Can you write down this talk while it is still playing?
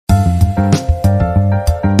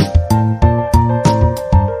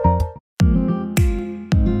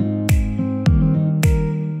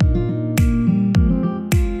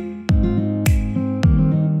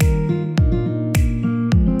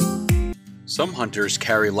Some hunters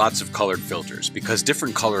carry lots of colored filters because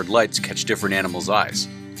different colored lights catch different animals' eyes.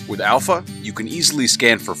 With Alpha, you can easily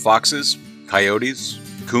scan for foxes, coyotes,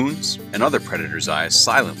 coons, and other predators' eyes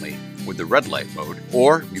silently with the red light mode,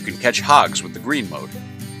 or you can catch hogs with the green mode.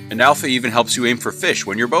 And Alpha even helps you aim for fish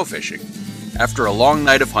when you're bow fishing. After a long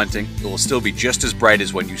night of hunting, it will still be just as bright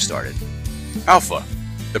as when you started. Alpha,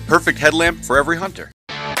 the perfect headlamp for every hunter.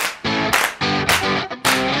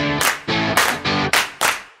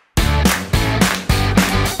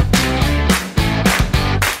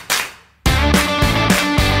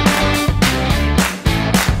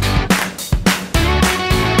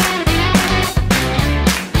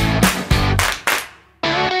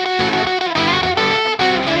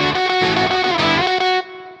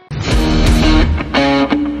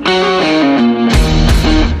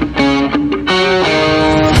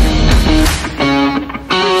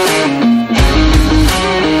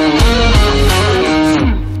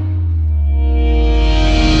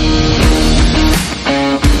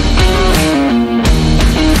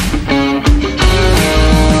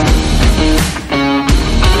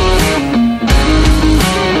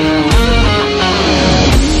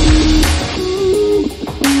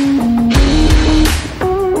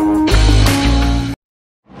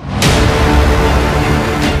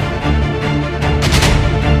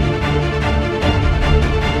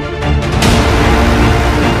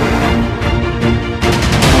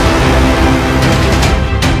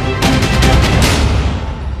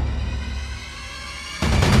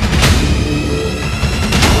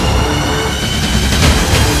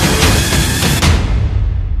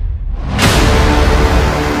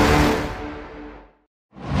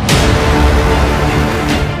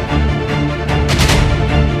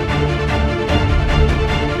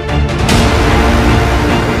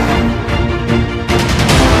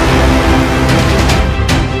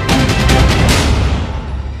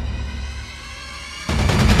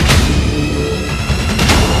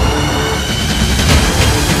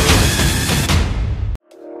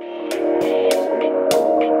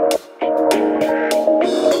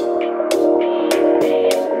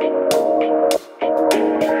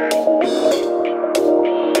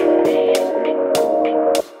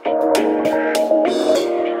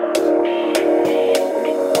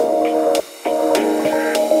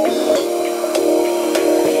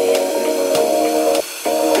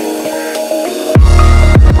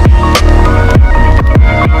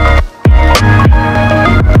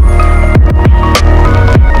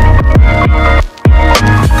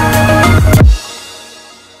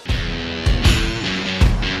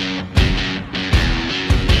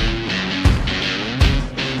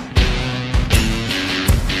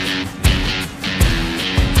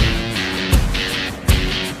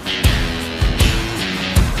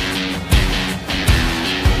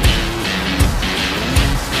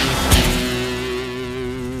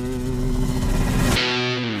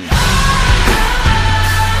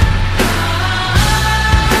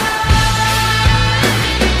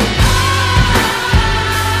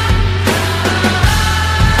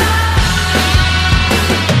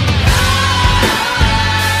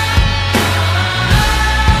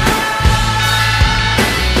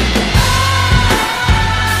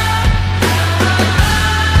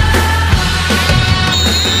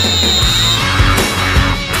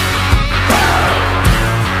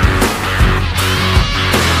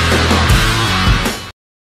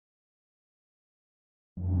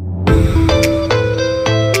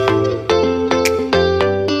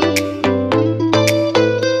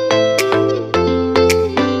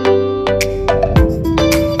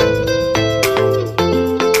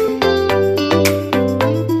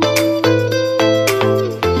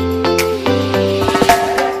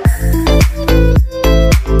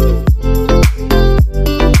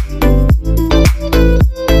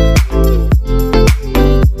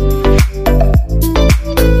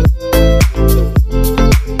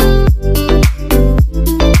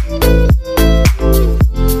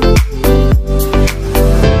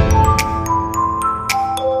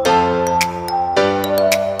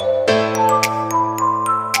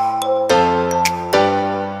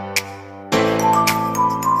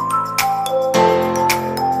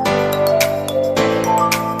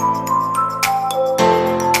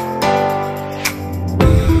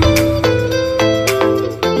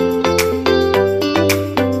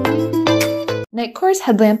 Nitecore's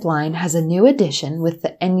headlamp line has a new addition with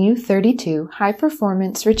the NU32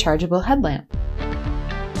 high-performance rechargeable headlamp.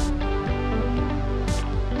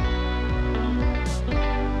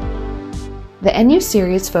 The NU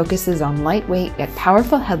series focuses on lightweight yet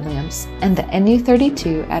powerful headlamps, and the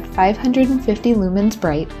NU32 at 550 lumens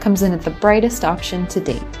bright comes in at the brightest option to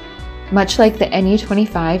date. Much like the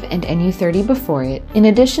NU25 and NU30 before it, in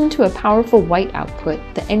addition to a powerful white output,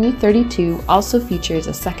 the NU32 also features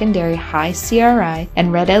a secondary high CRI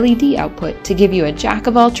and red LED output to give you a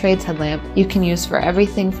jack-of-all-trades headlamp you can use for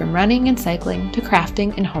everything from running and cycling to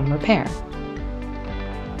crafting and home repair.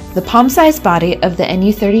 The palm-sized body of the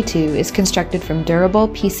NU32 is constructed from durable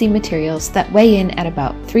PC materials that weigh in at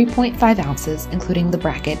about 3.5 ounces, including the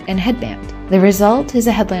bracket and headband. The result is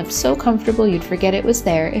a headlamp so comfortable you'd forget it was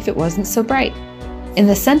there if it wasn't so bright. In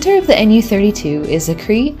the center of the NU32 is a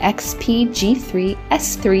CREE XP-G3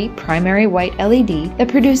 S3 primary white LED that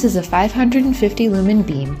produces a 550 lumen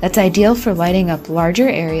beam that's ideal for lighting up larger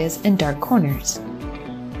areas and dark corners.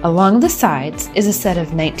 Along the sides is a set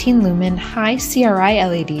of 19 lumen high CRI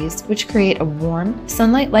LEDs which create a warm,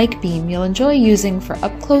 sunlight-like beam you'll enjoy using for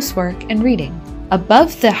up-close work and reading.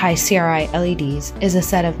 Above the high CRI LEDs is a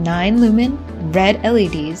set of 9 lumen red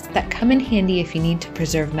LEDs that come in handy if you need to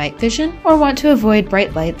preserve night vision or want to avoid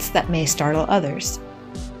bright lights that may startle others.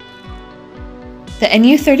 The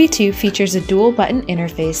NU32 features a dual button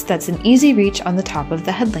interface that's an easy reach on the top of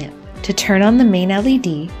the headlamp. To turn on the main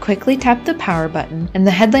LED, quickly tap the power button and the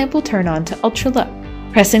headlamp will turn on to ultra low.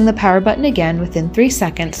 Pressing the power button again within 3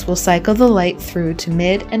 seconds will cycle the light through to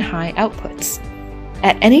mid and high outputs.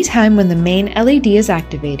 At any time when the main LED is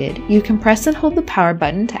activated, you can press and hold the power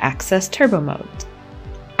button to access turbo mode.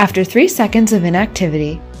 After 3 seconds of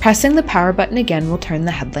inactivity, pressing the power button again will turn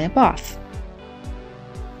the headlamp off.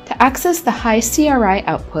 To access the high CRI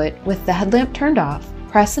output with the headlamp turned off,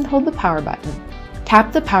 press and hold the power button.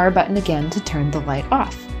 Tap the power button again to turn the light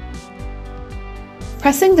off.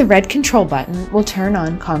 Pressing the red control button will turn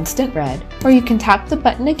on constant red, or you can tap the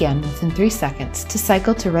button again within 3 seconds to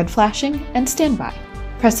cycle to red flashing and standby.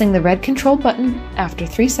 Pressing the red control button after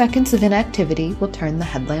 3 seconds of inactivity will turn the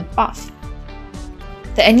headlamp off.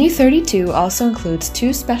 The NU32 also includes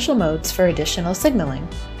 2 special modes for additional signaling.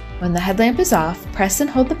 When the headlamp is off, press and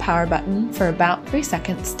hold the power button for about 3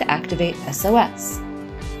 seconds to activate SOS.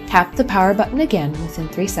 Tap the power button again within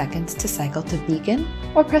 3 seconds to cycle to beacon,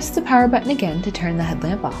 or press the power button again to turn the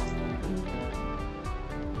headlamp off.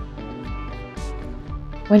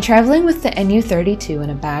 When traveling with the NU32 in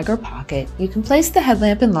a bag or pocket, you can place the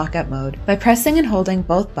headlamp in lockout mode by pressing and holding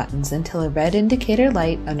both buttons until a red indicator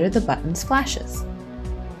light under the buttons flashes.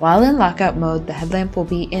 While in lockout mode, the headlamp will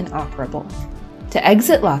be inoperable. To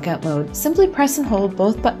exit lockout mode, simply press and hold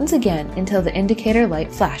both buttons again until the indicator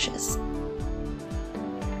light flashes.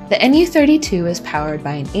 The NU32 is powered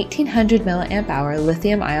by an 1800 mAh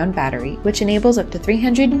lithium-ion battery, which enables up to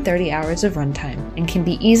 330 hours of runtime and can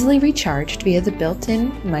be easily recharged via the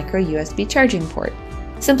built-in micro USB charging port.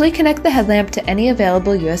 Simply connect the headlamp to any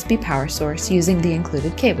available USB power source using the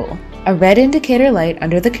included cable. A red indicator light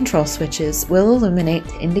under the control switches will illuminate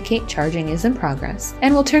to indicate charging is in progress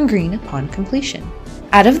and will turn green upon completion.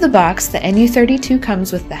 Out of the box, the NU32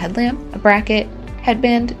 comes with the headlamp, a bracket,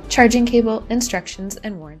 headband, charging cable, instructions,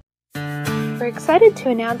 and warranty. We're excited to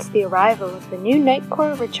announce the arrival of the new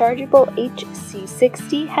Nitecore rechargeable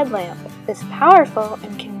HC60 headlamp. This powerful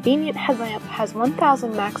and convenient headlamp has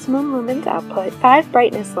 1000 maximum lumens output, 5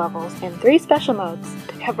 brightness levels, and 3 special modes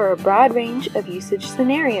to cover a broad range of usage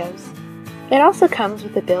scenarios. It also comes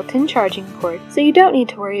with a built-in charging port, so you don't need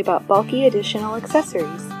to worry about bulky additional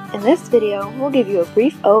accessories. In this video, we'll give you a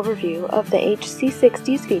brief overview of the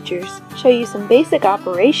HC60's features, show you some basic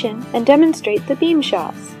operation, and demonstrate the beam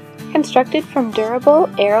shots. Constructed from durable,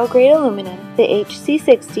 aero-grade aluminum, the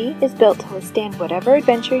HC60 is built to withstand whatever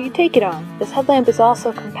adventure you take it on. This headlamp is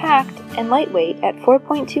also compact and lightweight at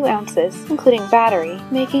 4.2 ounces, including battery,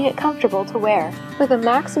 making it comfortable to wear. With a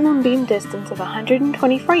maximum beam distance of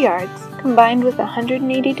 124 yards, combined with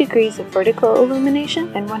 180 degrees of vertical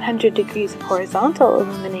illumination and 100 degrees of horizontal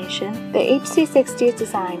illumination, the HC60 is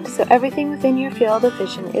designed so everything within your field of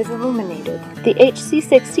vision is illuminated. The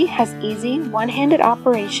HC60 has easy, one-handed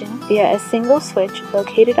operation via a single switch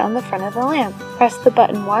located on the front of the lamp. Press the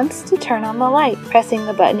button once to turn on the light. Pressing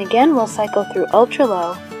the button again will cycle through ultra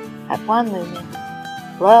low at 1 lumen,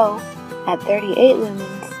 low at 38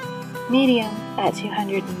 lumens, medium at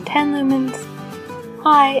 210 lumens,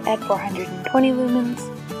 high at 420 lumens,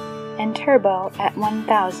 and turbo at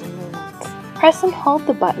 1000 lumens. Press and hold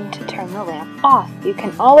the button to turn the lamp off. You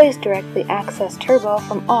can always directly access turbo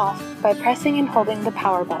from off by pressing and holding the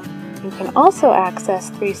power button. You can also access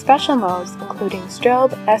 3 special modes including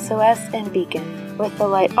strobe, SOS, and beacon. With the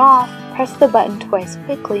light off, press press the button twice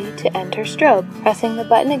quickly to enter strobe. Pressing the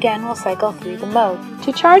button again will cycle through the mode.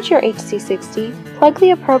 To charge your HC60, plug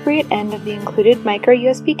the appropriate end of the included micro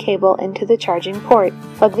USB cable into the charging port.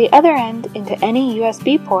 Plug the other end into any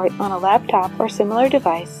USB port on a laptop or similar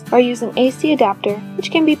device, or use an AC adapter,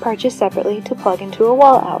 which can be purchased separately to plug into a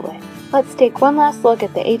wall outlet. Let's take one last look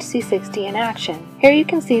at the HC60 in action. Here you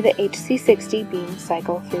can see the HC60 beams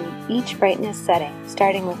cycle through each brightness setting,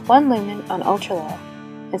 starting with 1 lumen on ultra low,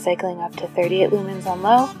 and cycling up to 38 lumens on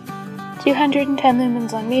low, 210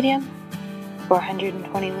 lumens on medium,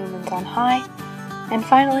 420 lumens on high, and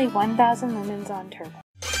finally 1000 lumens on turbo.